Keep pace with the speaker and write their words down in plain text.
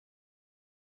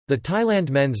The Thailand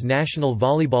men's national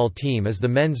volleyball team is the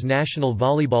men's national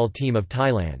volleyball team of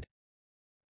Thailand.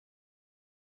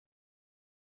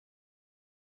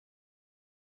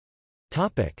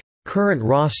 Current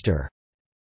roster.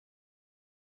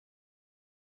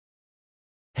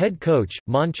 Head coach,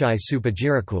 Monchai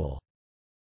Supajirakul.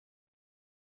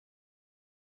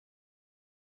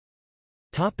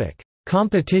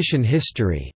 Competition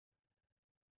history.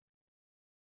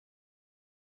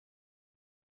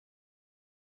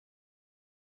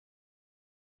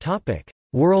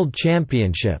 World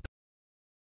Championship.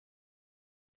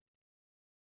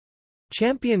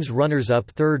 Champions, runners-up,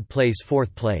 3rd place,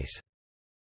 4th place.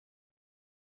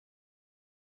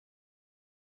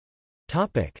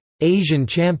 Asian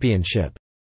Championship.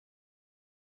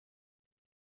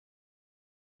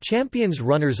 Champions,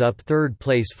 runners-up, 3rd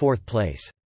place, 4th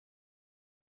place.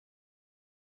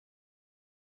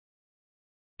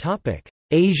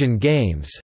 Asian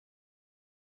Games.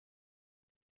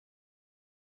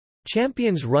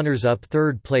 Champions, runners-up,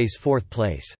 3rd place, 4th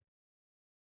place.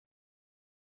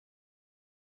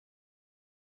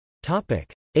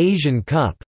 Asian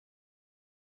Cup.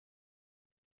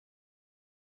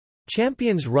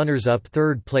 Champions, runners-up,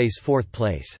 3rd place, 4th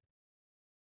place.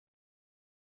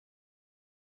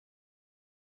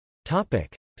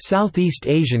 Southeast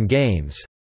Asian Games.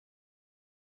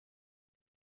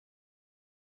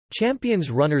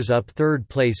 Champions, runners-up, 3rd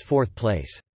place, 4th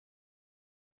place.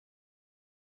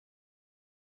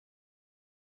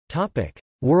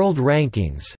 World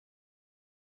Rankings.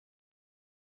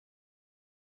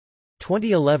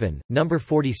 2011, number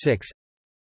 46.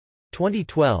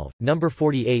 2012, number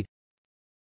 48.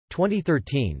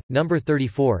 2013, number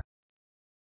 34.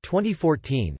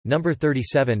 2014, number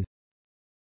 37.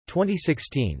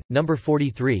 2016, number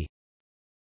 43.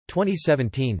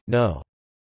 2017, no.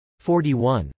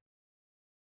 41.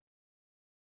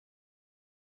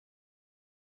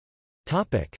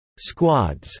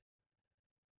 Squads.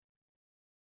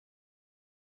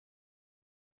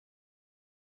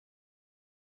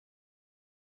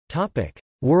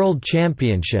 World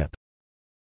Championship.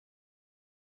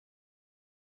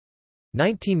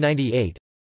 1998,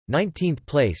 19th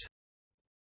place.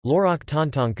 Lorak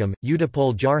Tontongkam,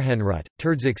 Udapol Jarhenrut,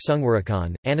 Turdzik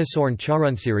Sungwarakan, Anasorn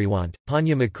Charunsiriwant,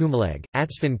 Panya Makumaleg,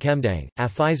 Atsvin Kemdang,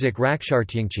 Afizak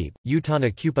Rakshartyingcheep,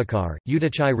 Utana Kupakar,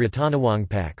 Utachai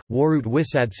Ratanawangpak, Warut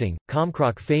Wisadsing,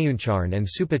 Komkrok Fayuncharn and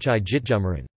Supachai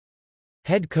Jitjumran.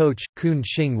 Head coach, Kun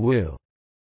Xing Wu.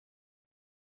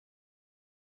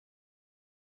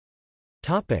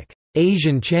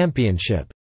 Asian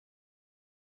Championship.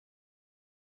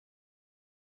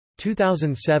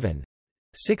 2007,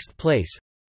 6th place.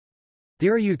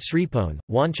 Thirayut Sripone,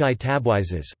 Wanchai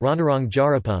Tabwises, Ranarong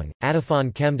Jarapung,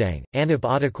 Adafon Kemdang, Anip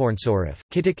Adakorn Sorif,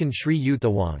 Kitakan Sri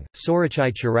Yuthawang,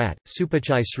 Sorachai Charat,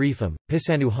 Supachai Srifam,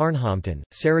 Pisanu Harnhampton,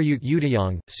 Sarayut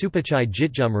Utayong, Supachai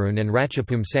Jitjumrun and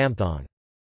Ratchapum Samthong.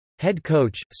 Head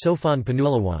coach, Sofan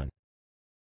Panulawan.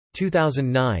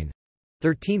 2009,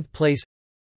 13th place.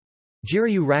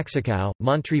 Jirayu Raksakau,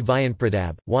 Montri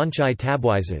Vianpradab, Wanchai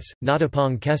Tabwises,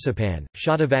 Natapong Kesapan,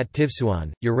 Shadavat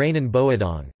Tivsuan, Uranan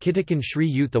Boadong, Kitakan Sri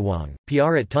Yuthawang,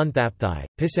 Piarat Tunthapthai,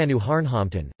 Pisanu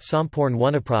Harnhampton, Somporn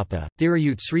Wanaprapa,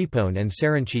 Thirayut Sripone and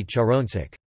Saranchit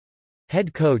Charonsik.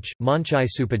 Head coach, Monchai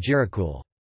Supajirakul.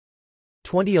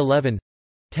 2011,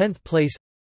 10th place.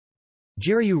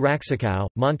 Jirayu Raksakau,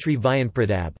 Montri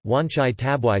Vianpradab, Wanchai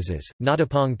Tabwises,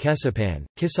 Natapong Kesapan,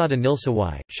 Kisada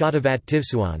Nilsawai, Shadavat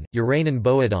Tivsuan, Uranan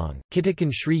Boadong,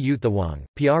 Kitakan Sri Yuthawang,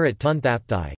 Piarat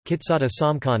Tunthapthai, Kitsada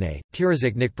Samkane,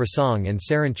 Tirazik Nikprasong and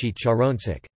Saranchit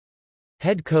Charonsik.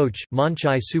 Head coach,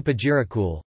 Monchai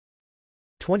Supajirakul.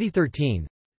 2013,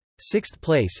 6th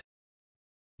place.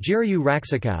 Jirayu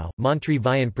Raksakau, Montri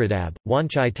Vianpradab,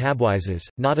 Wanchai Tabwises,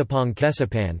 Natapong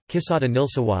Kesapan, Kisada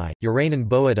Nilsawai, Uranan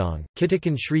Boadong,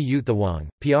 Kitakan Sri Yuthawang,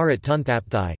 Piarat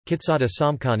Tunthapthai, Kitsada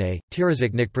Samkane,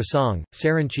 Tirazik Nikprasong,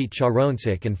 Saranchit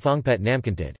Charonsik and Phongpet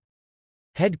Namkantid.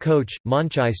 Head coach,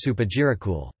 Monchai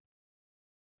Supajirakul.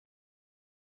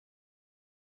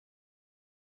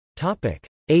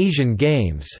 Asian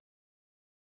Games.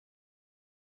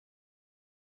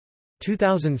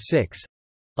 2006,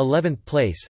 11th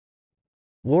place.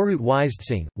 Warut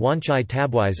Wisdsing, Wanchai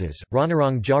Tabwises,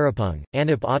 Ranarong Jarapung,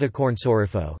 Anip Adakorn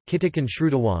Sorifo, Kitakan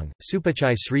Shrutawang,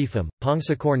 Supachai Srifam,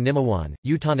 Pongsakorn Nimawan,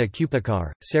 Utana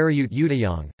Kupakar, Sarayut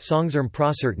Utayong, Songzerm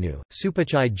Prasertnu,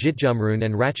 Supachai Jitjumrun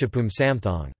and Ratchapum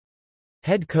Samthong.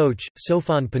 Head coach,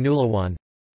 Sofan Panulawan.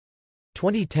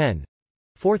 2010,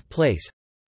 4th place.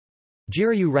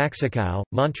 Jiryu Raksakau,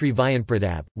 Montri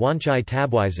Vianpradab, Wanchai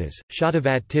Tabwises,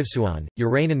 Shatavat Tivsuan,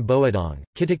 Uranan Boadong,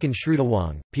 Kitakan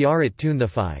Shrutawang, Piarat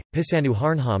Tunthafai, Pisanu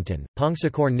Harnhampton,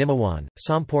 Pongsakorn Nimawan,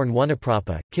 Somporn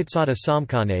Wanaprapa, Kitsata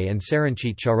Somkane and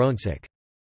Saranchit Charonsik.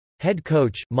 Head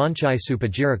coach, Monchai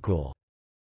Supajirakul.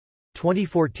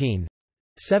 2014.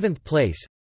 7th place.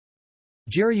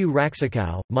 Jiryu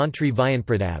Raksakau, Montri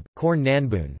Vianpradab, Korn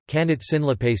Nanbun, Kanat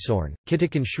Sinlape Sorn,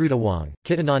 Kitakan Shrutawang,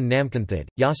 Kitanan Namkanthid,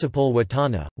 Yasapol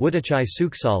Watana, Wutachai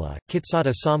Suksala,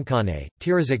 Kitsata Somkane,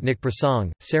 Tirazik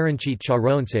Nikprasong, Saranchit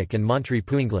Charonsik and Montri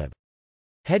Puinglib.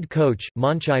 Head coach,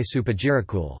 Monchai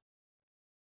Supajirakul.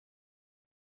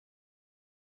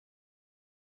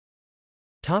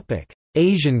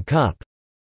 Asian Cup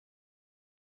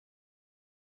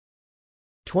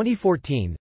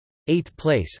 2014. 8th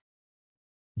place.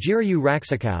 Jiryu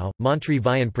Raksakau, Montri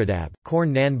Vianpradab,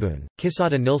 Korn Nanbun,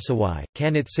 Kisata Nilsawai,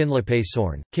 Kanat Sinlape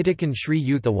Sorn, Kitakan Shri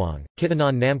Yuthawang,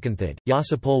 Kitanan Namkanthid,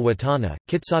 Yasapol Watana,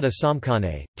 Kitsata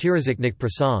Somkane, Tirazik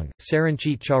Nikprasong,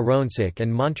 Saranchit Charonsik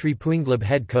and Montri Puinglib.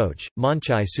 Head coach,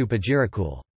 Monchai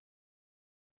Supajirakul.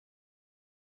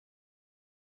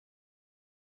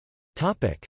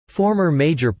 Former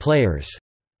major players.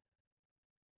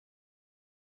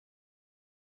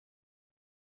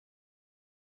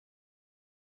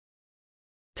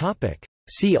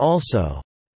 See also: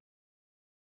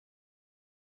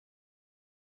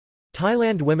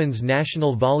 Thailand women's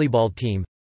national volleyball team,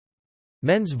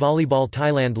 Men's volleyball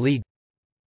Thailand League,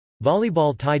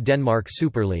 Volleyball Thai Denmark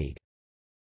Super League.